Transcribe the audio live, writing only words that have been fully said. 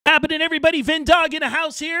happening, everybody? VinnDog in the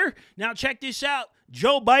house here. Now check this out.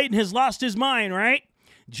 Joe Biden has lost his mind, right?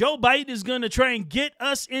 Joe Biden is going to try and get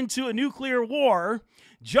us into a nuclear war.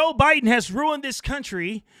 Joe Biden has ruined this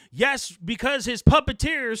country. Yes, because his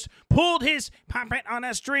puppeteers pulled his puppet on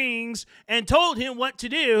the strings and told him what to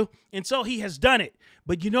do, and so he has done it.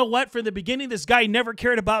 But you know what? From the beginning, this guy never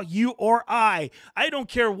cared about you or I. I don't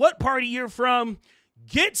care what party you're from.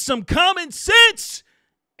 Get some common sense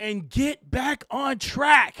and get back on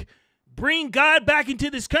track. Bring God back into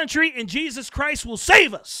this country, and Jesus Christ will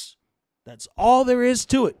save us. That's all there is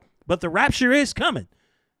to it. But the rapture is coming,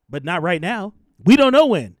 but not right now. We don't know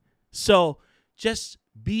when. So just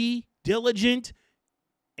be diligent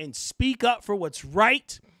and speak up for what's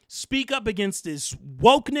right. Speak up against this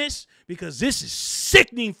wokeness, because this is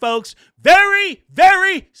sickening, folks. Very,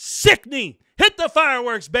 very sickening. Hit the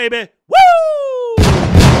fireworks, baby. Woo!